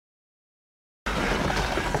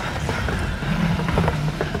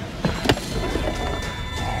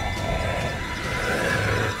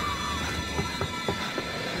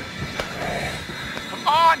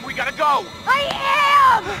go! I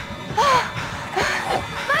am!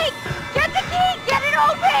 Mike, get the key! Get it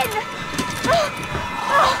open!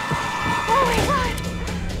 Oh my god!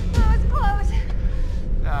 That was close.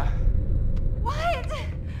 What?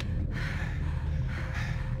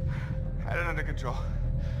 Had it under control.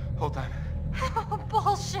 Whole time. Oh,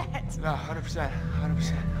 bullshit. No, 100%.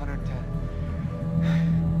 110.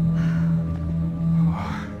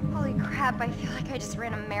 Holy crap, I feel like I just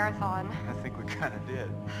ran a marathon. I think we kind of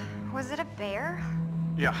did. Was it a bear?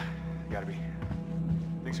 Yeah, gotta be.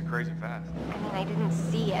 Things are crazy fast. I mean, I didn't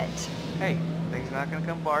see it. Hey, things not gonna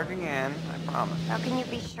come barging in, I promise. How can you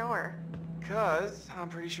be sure? 'Cause I'm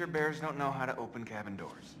pretty sure bears don't know how to open cabin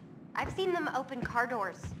doors. I've seen them open car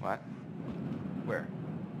doors. What? Where?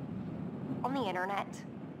 On the internet.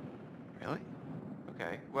 Really?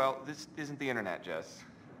 Okay, well, this isn't the internet, Jess.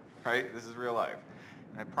 Right? This is real life.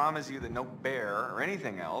 And I promise you that no bear or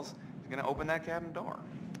anything else is gonna open that cabin door.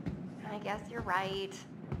 I guess you're right.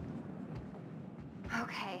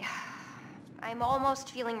 Okay. I'm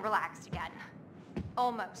almost feeling relaxed again.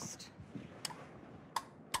 Almost.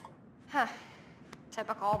 Huh.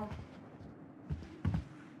 Typical.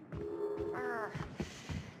 Urgh.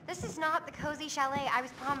 This is not the cozy chalet I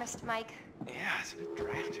was promised, Mike. Yeah, it's a bit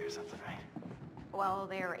drafty or something, right? Well,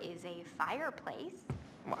 there is a fireplace.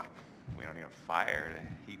 Well, we don't need a fire to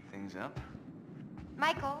heat things up.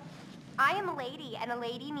 Michael, I am a lady, and a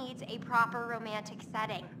lady needs a proper romantic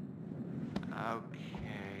setting.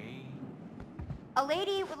 Okay. A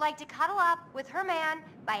lady would like to cuddle up with her man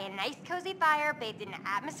by a nice cozy fire bathed in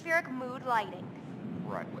atmospheric mood lighting.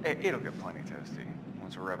 Right. It'll get plenty toasty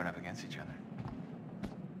once we're rubbing up against each other.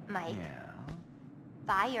 Mike, Yeah?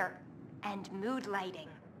 fire and mood lighting.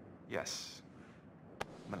 Yes,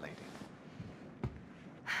 m'lady.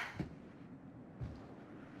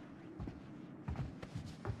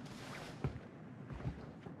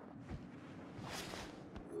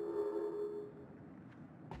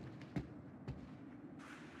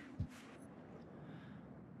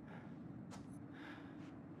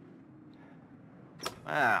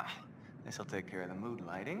 Well, this'll take care of the mood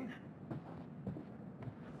lighting.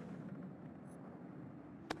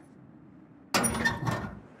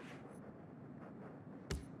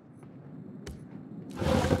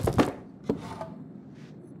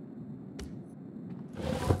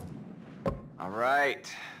 All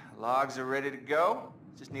right, logs are ready to go.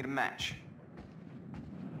 Just need a match.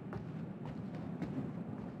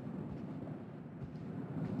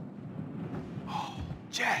 Oh,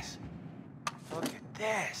 Jess, look at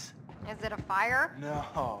this. Is it a fire?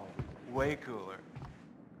 No, way cooler.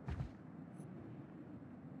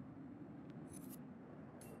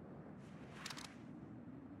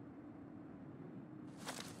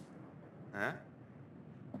 Huh?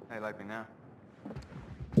 How you like me now?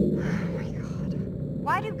 Oh my god.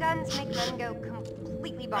 Why do guns make men go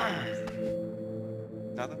completely bonkers?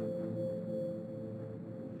 Nothing?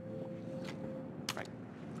 Right.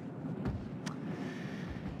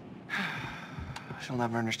 She'll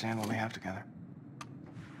never understand what we have together.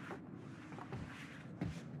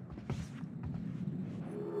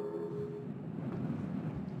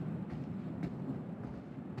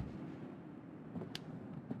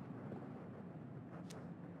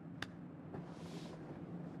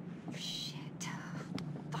 Shit.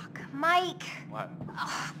 Fuck. Mike! What?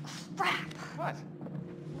 Oh, crap. What?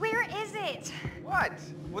 Where is it? What?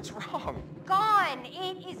 What's wrong? Gone.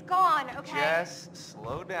 It is gone, okay? Jess,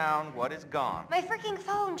 slow down. What is gone? My freaking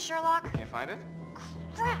phone, Sherlock. Can't find it?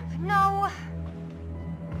 Crap. No.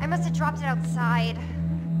 I must have dropped it outside.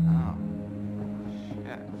 Oh.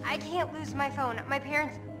 Shit. I can't lose my phone. My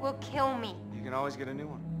parents will kill me. You can always get a new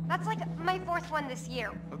one. That's like my 4th one this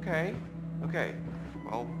year. Okay. Okay.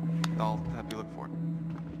 Well, I'll help you look for it.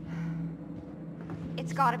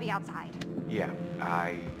 It's gotta be outside. Yeah,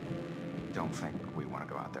 I don't think we want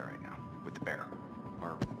to go out there right now with the bear.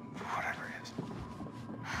 Or whatever it is.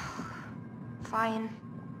 Fine.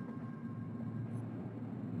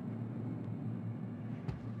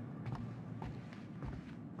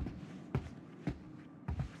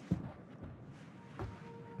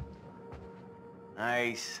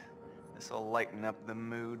 Nice. This'll lighten up the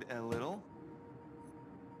mood a little.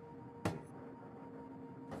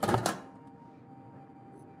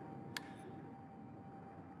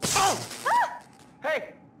 Oh! Ah!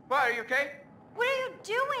 Hey! What, are you okay? What are you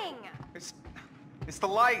doing? It's the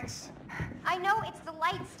lights. I know it's the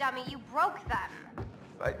lights, dummy. You broke them.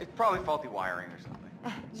 It's probably faulty wiring or something.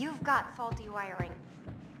 You've got faulty wiring.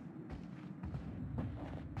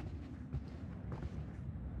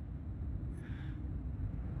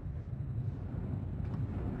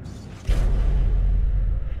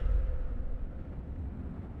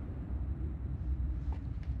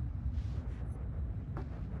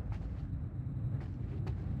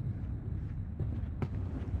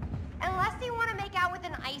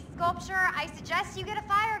 with an ice sculpture, I suggest you get a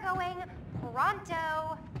fire going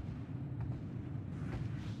pronto.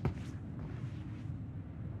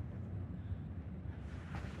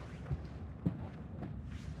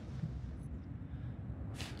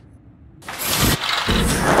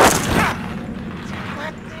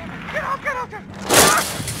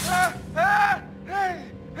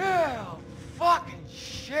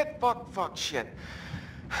 Fuck, shit.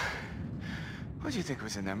 What do you think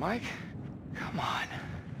was in there, Mike? Come on.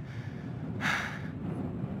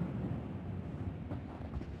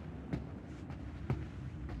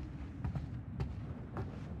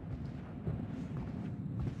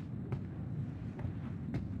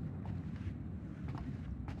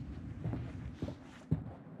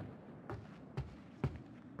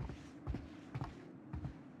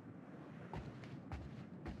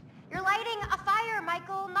 You're lighting a fire,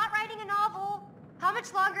 Michael, not writing a novel. How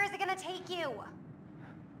much longer is it gonna take you?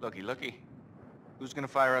 Looky. Who's gonna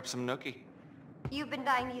fire up some nookie? You've been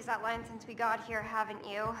dying to use that line since we got here, haven't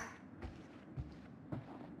you?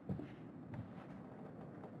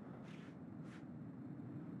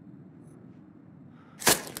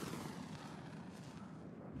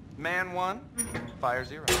 Man 1, fire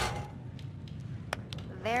 0.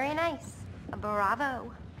 Very nice.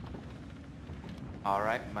 Bravo. All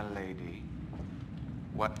right, my lady.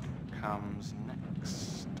 What comes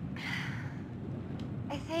next?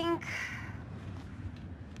 I think...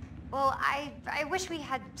 Well, I wish we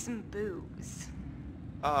had some booze.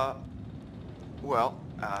 Well,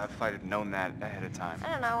 if I'd have known that ahead of time. I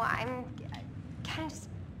don't know, I'm kind of just...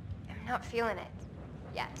 I'm not feeling it.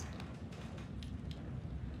 Yet.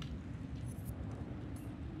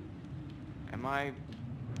 Am I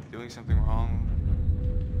doing something wrong?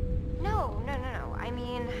 No. I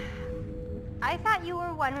mean... I thought you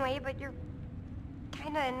were one way, but you're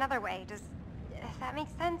kinda another way. Does that make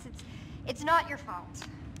sense? It's not your fault.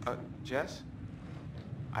 Jess?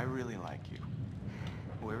 I really like you.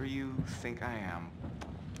 Whoever you think I am,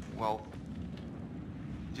 well,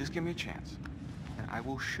 just give me a chance, and I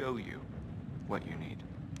will show you what you need.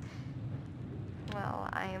 Well,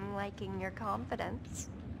 I am liking your confidence.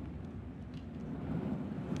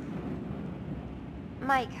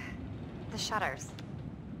 Mike, the shutters.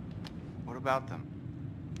 What about them?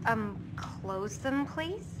 Close them,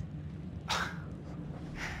 please?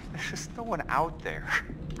 There's just no one out there.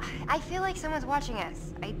 I feel like someone's watching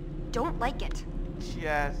us. I don't like it.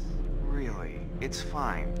 Jess, really, it's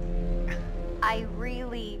fine. I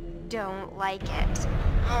really don't like it.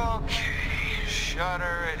 Okay,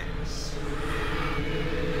 shutter it is.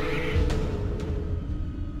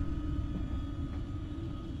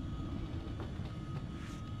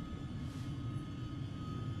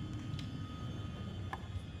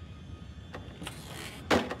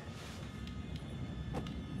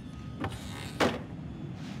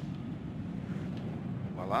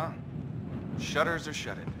 Voila. Shutters are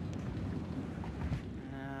shuttered.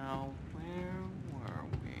 Now, where were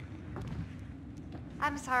we?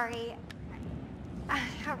 I'm sorry.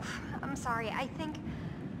 I'm sorry. I think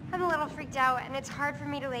I'm a little freaked out, and it's hard for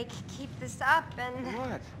me to, like, keep this up, and...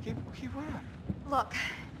 What? Keep what? Look,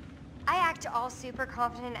 I act all super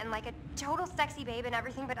confident and like a total sexy babe and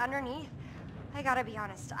everything, but underneath, I gotta be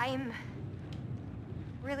honest, I'm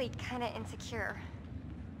really kinda insecure.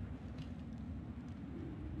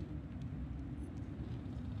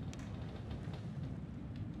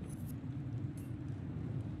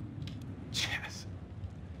 Jess,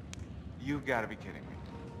 you've got to be kidding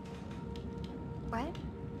me. What?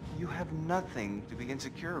 You have nothing to be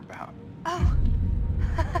insecure about. Oh,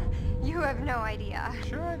 you have no idea.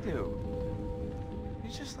 Sure I do.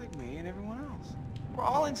 You're just like me and everyone else. We're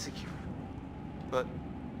all insecure. But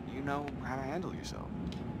you know how to handle yourself.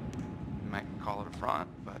 You might call it a front,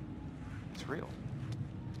 but it's real.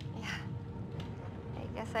 Yeah, I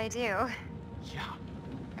guess I do. Yeah,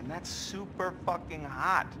 and that's super fucking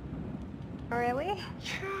hot. Really?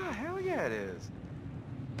 Yeah, hell yeah it is.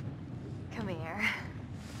 Come here.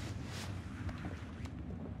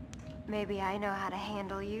 Maybe I know how to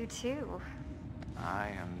handle you too. I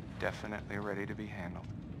am definitely ready to be handled.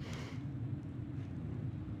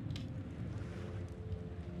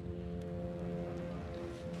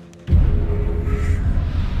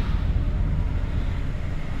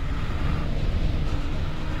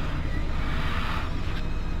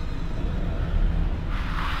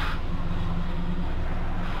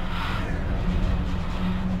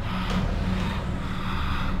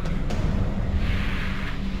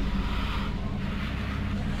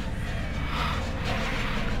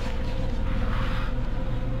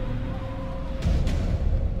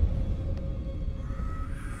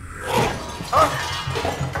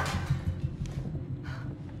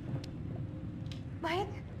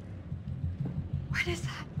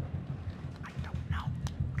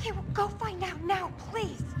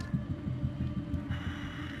 please.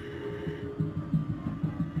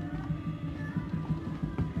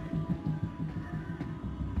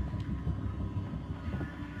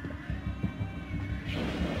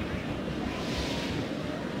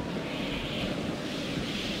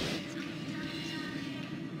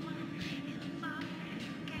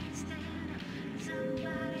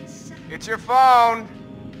 It's your phone.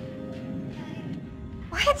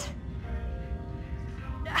 What?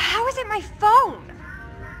 How is it my phone?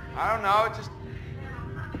 I don't know, it just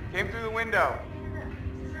came through the window.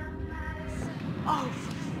 Oh,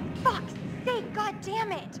 for fuck's sake, god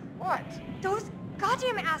damn it. What? Those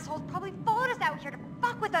goddamn assholes probably followed us out here to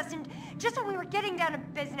fuck with us, and just when we were getting down to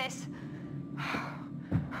business.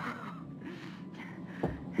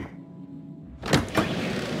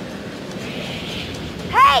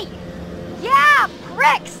 Hey! Yeah,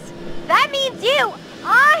 pricks! That means you!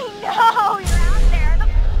 I know you're out there! The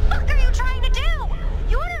fuck are you trying to do?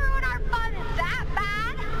 You wanna ruin our fun that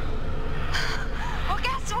bad? Well,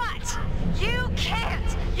 guess what? You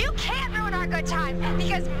can't! You can't ruin our good time,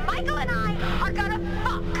 because Michael and I are gonna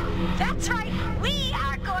fuck! That's right, we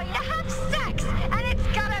are going to have sex, and it's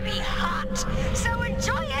gonna be hot! So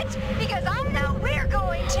enjoy it, because I know we're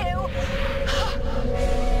going to!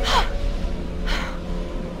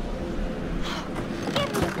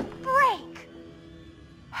 Give me a break!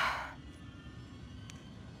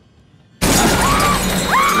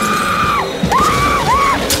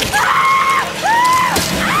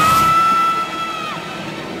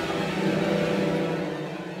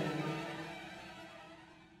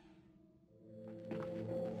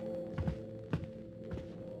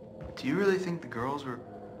 Do you really think the girls were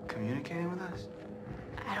communicating with us?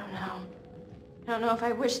 I don't know. I don't know if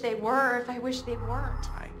I wish they were, or if I wish they weren't.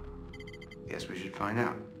 I guess we should find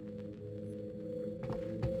out.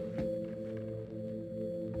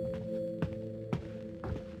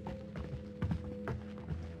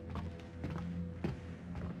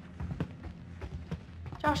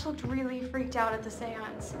 Josh looked really freaked out at the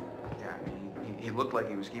seance. Yeah, I mean, he looked like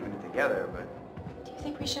he was keeping it together, but Do you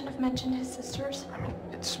think we shouldn't have mentioned his sisters? I mean,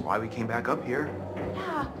 it's why we came back up here.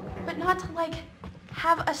 Yeah, but not to, like,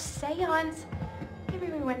 have a seance. Maybe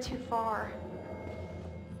we went too far.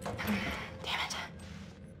 Damn it.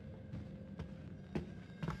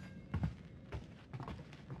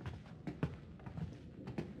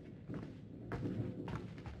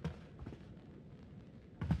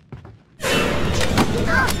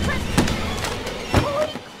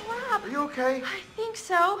 Holy crap! Are you okay? I think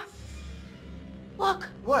so. Look,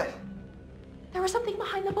 What? there was something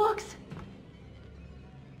behind the books.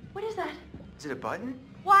 What is that? Is it a button?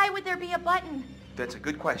 Why would there be a button? That's a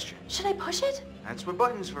good question. Should I push it? That's what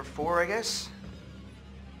buttons are for, I guess.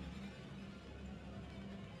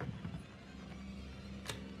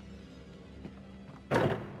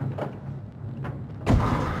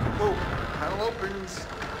 Whoa, panel opens.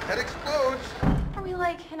 Head explodes. Are we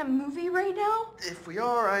like in a movie right now? If we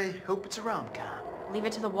are, I hope it's a rom-com. Leave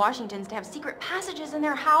it to the Washingtons to have secret passages in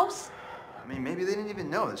their house? I mean, maybe they didn't even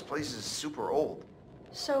know this place is super old.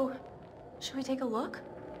 So, should we take a look?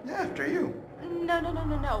 Yeah, after you.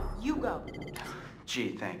 No. You go.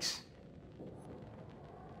 Gee, thanks.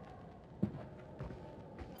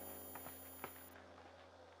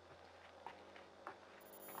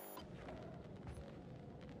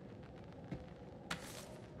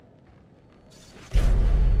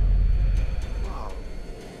 Whoa.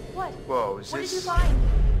 What? Whoa, is What this... did you find?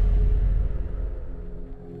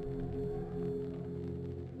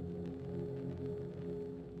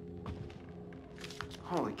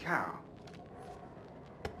 Holy cow.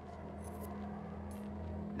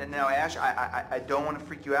 Now, Ash, I don't want to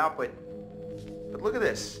freak you out, but look at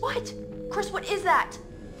this. What? Chris, what is that?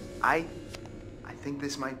 I think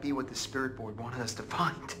this might be what the spirit board wanted us to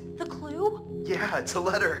find. The clue? Yeah, it's a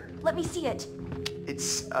letter. Let me see it.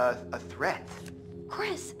 It's a threat.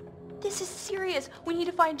 Chris, this is serious. We need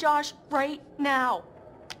to find Josh right now.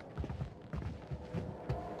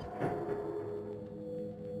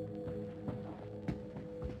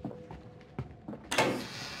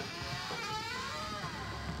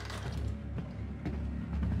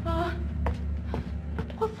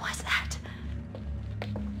 What was that?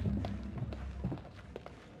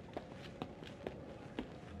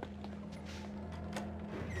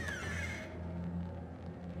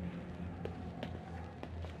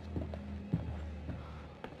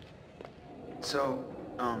 So,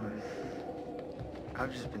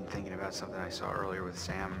 I've just been thinking about something I saw earlier with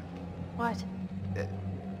Sam. What?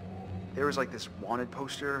 There was like this wanted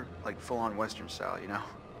poster, like full-on Western style, you know?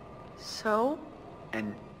 So?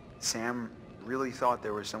 And Sam really thought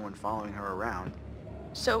there was someone following her around.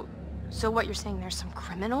 So So what, you're saying there's some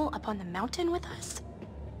criminal up on the mountain with us?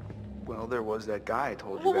 Well, there was that guy I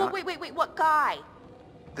told you about. Wait, what guy?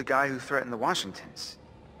 The guy who threatened the Washingtons.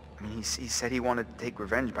 I mean, he said he wanted to take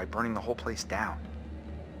revenge by burning the whole place down.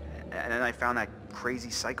 And then I found that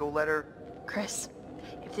crazy psycho letter. Chris,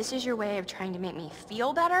 if this is your way of trying to make me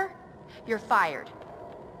feel better, you're fired.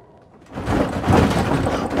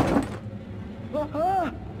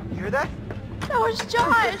 You hear that? That was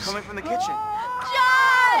Josh! Coming from the kitchen.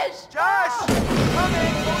 Josh! Josh!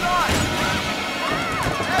 Coming! Hold on!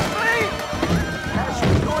 Ashley! Ashley,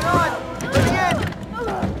 what's going on? Let me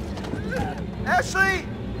in! Ashley!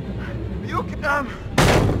 Are you okay?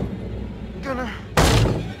 Gonna...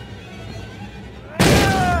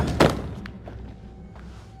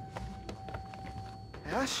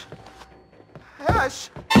 Ash? Ash!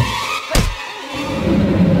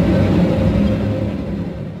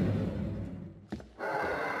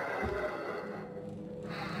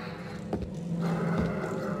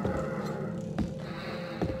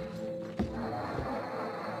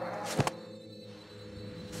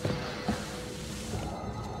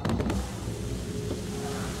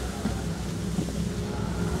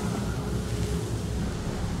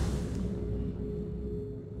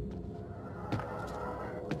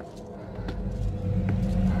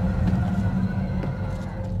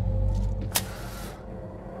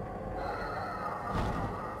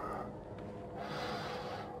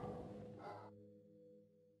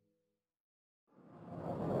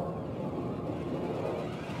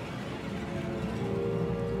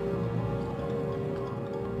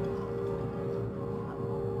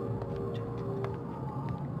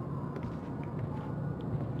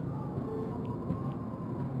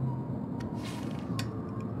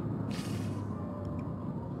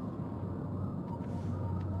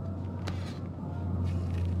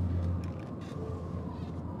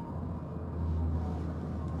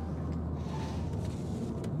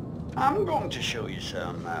 I'm going to show you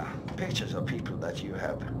some pictures of people that you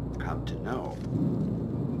have come to know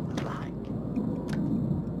and like.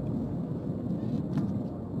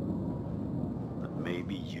 But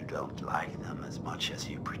maybe you don't like them as much as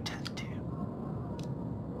you pretend to.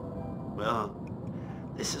 Well,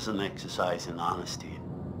 this is an exercise in honesty.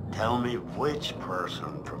 Tell me which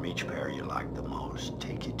person from each pair you like the most.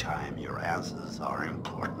 Take your time, your answers are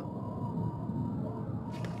important.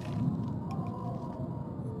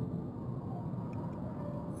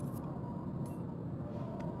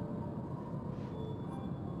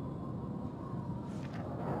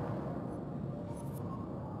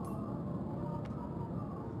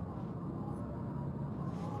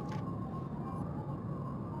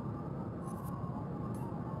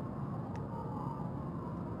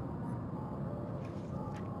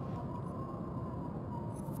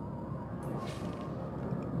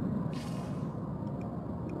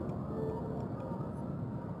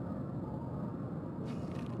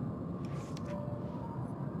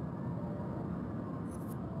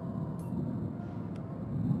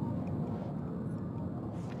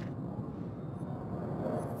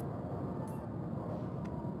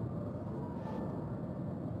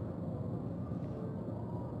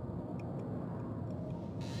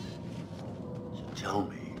 Tell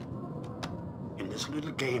me, in this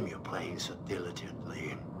little game you're playing so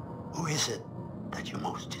diligently, who is it that you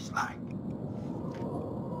most dislike?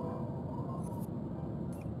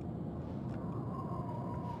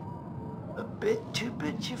 A bit too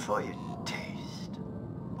bitchy for your taste.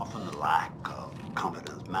 Often the lack of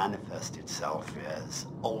confidence manifests itself as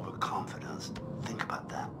overconfidence. Think about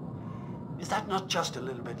that. Is that not just a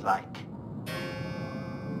little bit like...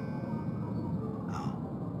 Oh,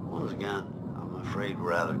 once again, I'm afraid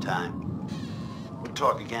we're out of time. We'll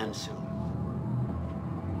talk again soon.